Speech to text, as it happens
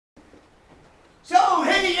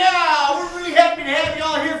Hey, yeah, we're really happy to have you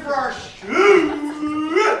all here for our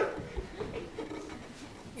show.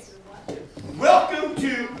 Welcome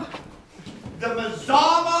to the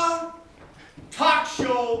Mazama talk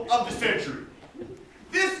show of the century.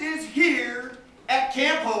 This is here at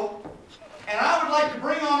Camp Hope, and I would like to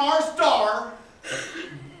bring on our star,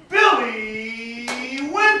 Billy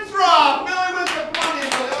Winthrop. Billy Winthrop, come on in,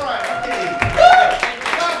 Billy. All right, okay.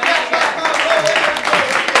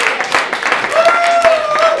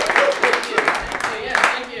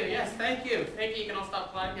 Thank you. You can all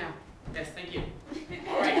stop clapping now. Yes, thank you.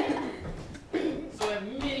 All right. So we have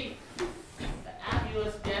many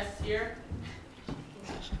fabulous guests here.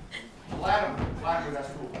 Vladimir, that's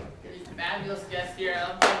cool. These fabulous guests here.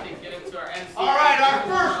 I'd like to get into our MC. All right, our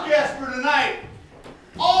first guest for tonight,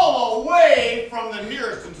 all the way from the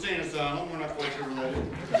nearest insane asylum. We're not quite sure related.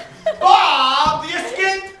 Bob, the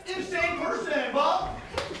Skit insane person. Bob.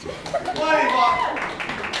 Why, Bob?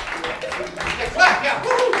 Yeah, clap, yeah. Woo!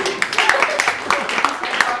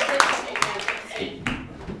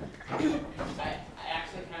 I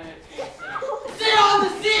actually kind of sit on the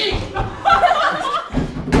seat.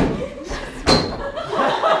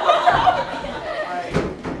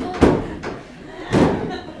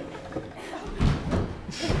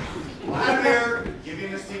 Vladimir, give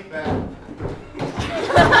him the seat back.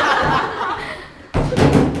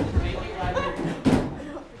 Thank you, Vladimir.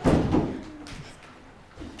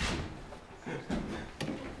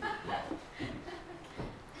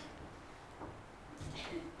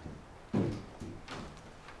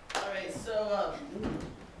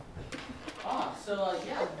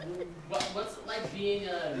 Yeah, what's it like being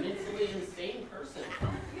a mentally insane person?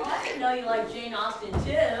 Oh, I didn't know you liked Jane Austen, too.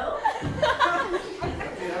 Okay,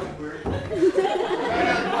 that was weird. I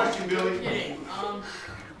got a question, Billy. Kidding.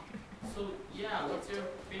 So, yeah, what's your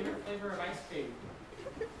favorite flavor of ice cream?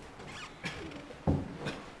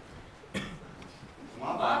 Come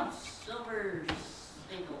on, Bob. Silver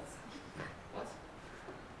singles. What?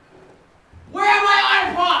 Where are my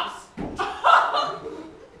iron pops?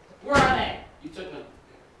 Where are they? You took them.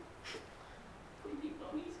 Creepy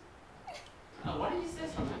ponies. Why did you say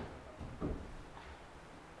something?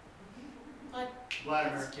 What?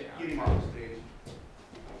 Vladimir, get him off the stage.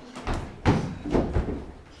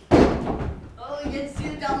 Oh, you get to see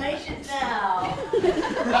the Dalmatians now.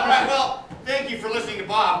 All right, well, thank you for listening to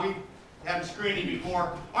Bob. We haven't screened him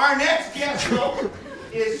before. Our next guest, though,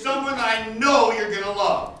 is someone that I know you're going to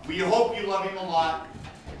love. We hope you love him a lot.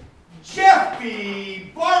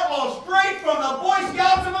 Jeffy Bartlow, straight from the Boy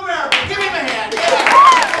Scouts of America. Give him a hand.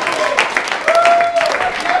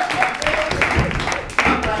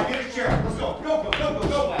 Come on, get a chair. Let's go. Go,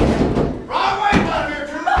 Vlad. Wrong way, Vladimir.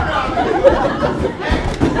 Turn around.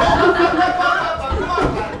 Come on,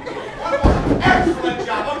 Vlad. One more. Excellent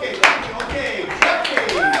job. Okay, thank you. Okay, Jeffy.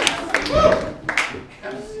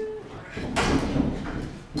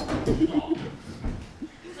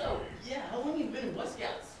 So, yeah, how long have you been in Boy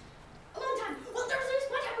Scouts? A long time. Well, there was this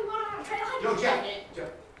one time we went on a trail hike. Yo, Jeff,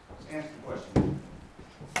 answer the question.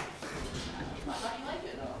 How do you like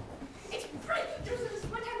it, though? It's great. There was this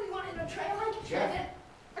one time we went on a trail hike. Jeff,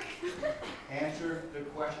 answer the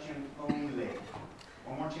question only.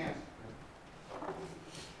 One more chance.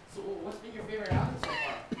 So, what's been your favorite outing so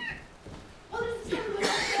far? Well, there's this time we went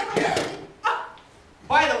on a trail hike.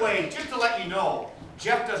 By the way, just to let you know,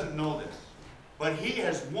 Jeff doesn't know this, but he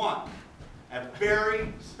has won a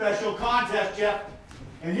very special contest, Jeff.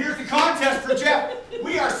 And here's the contest for Jeff.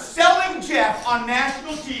 We are selling Jeff on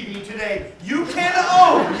national TV today. You can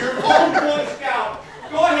own your own Boy Scout.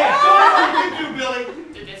 Go ahead. Show us what you can do, Billy.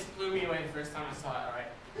 This blew me away the first time I saw it, alright?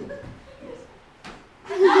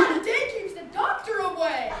 The day keeps the doctor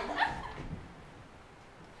away.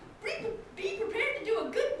 Be prepared to do a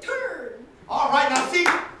good turn. All right, now see,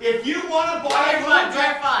 if you want to buy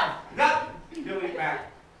Drive five. Billy,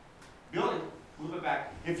 back. Billy, move it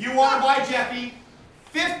back. If you want to buy Jeffy,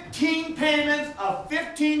 15 payments of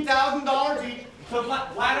 $15,000 each. So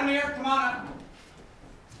Vladimir, come on up.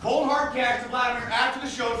 Cold hard cash to Vladimir after the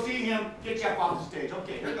show. See him. Get Jeff off the stage.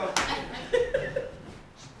 Okay, here it goes.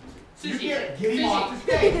 Sushi. Get him off the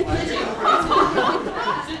stage.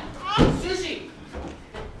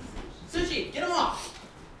 Sushi, get him off.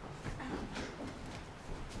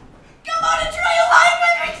 Come on and try a life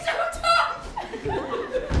with me sometime.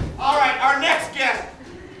 All right, our next guest,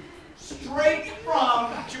 straight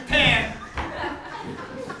from Japan.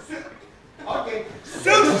 Okay,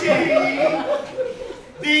 Sushi,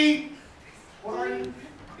 what are you?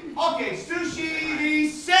 Okay, Sushi, the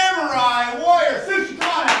samurai warrior. Sushi, come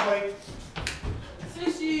on out, buddy.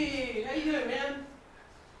 Sushi, how you doing, man?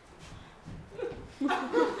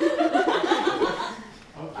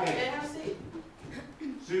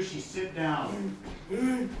 sit down.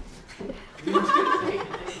 Well,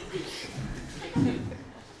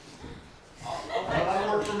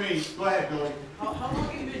 that'll work for me. Go ahead, Billy. How long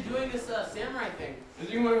have you been doing this samurai thing? What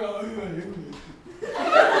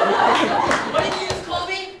did you just call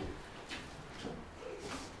me?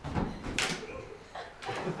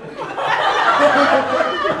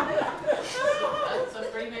 That's a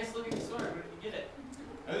pretty nice looking sword. Where did you get it?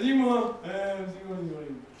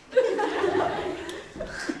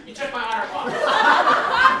 You took my honor box.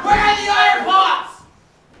 Where are the iron pots?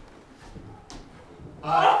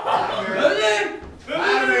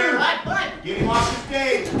 Vladimir, What? get him off the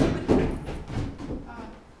stage.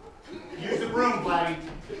 Use the broom, Vladdy.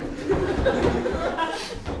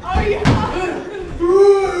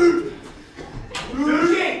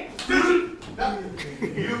 Sushi! Sushi! No.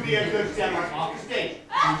 You be a good samurai. Off the stage.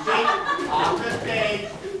 Sushi, off the stage.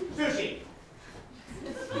 Sushi.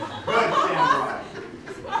 Good samurai.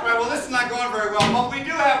 All right, well, this is not going very well, but we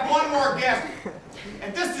do have one more guest.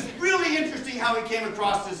 And this is really interesting how he came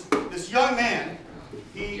across this young man.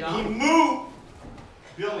 He moved.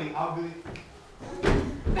 Billy, I'll do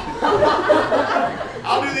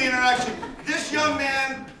the introduction. This young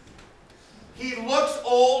man, he looks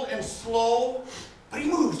old and slow, but he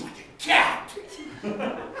moves like a cat.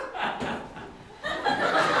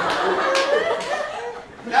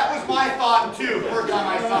 That was my thought too, first time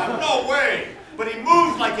I saw him. No way! But he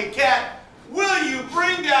moves like a cat. Will you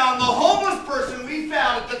bring down the homeless person we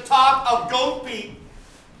found at the top of Goat Peak,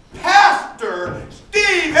 Pastor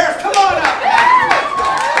Steve Harris? Come on up, Pastor. Let's go.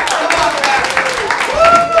 Come on, Pastor.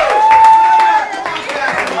 Woo!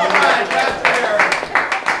 Come on, Pastor. All right, Pastor Harris.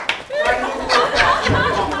 Try to move a little faster.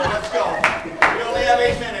 Let's go. We only have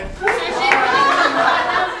 8 minutes.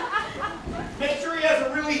 Make sure he has a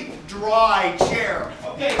really dry chair.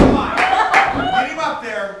 Okay, come on. Get him up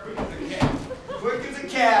there. Quick as a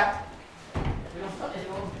cat.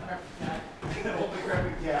 Hold the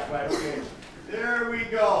crappy cat, right, okay. There we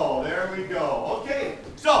go, there we go. Okay,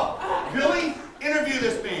 so, Billy, interview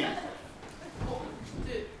this man. Oh,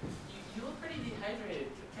 dude, you look pretty dehydrated.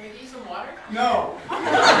 Can I get you some water? No. Are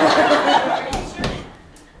you sure?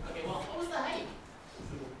 Okay, well, what was the height?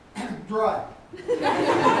 Dry.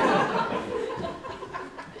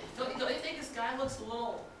 Don't you think this guy looks a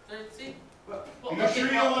little thirsty? You sure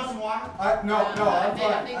you don't want some water? No, I'm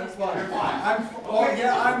fine. I'm fine. You're fine. Oh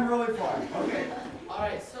yeah, I'm really fine. Okay.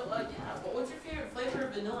 Alright, so, yeah, what's your favorite flavor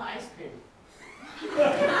of vanilla ice cream?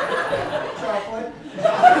 Chocolate.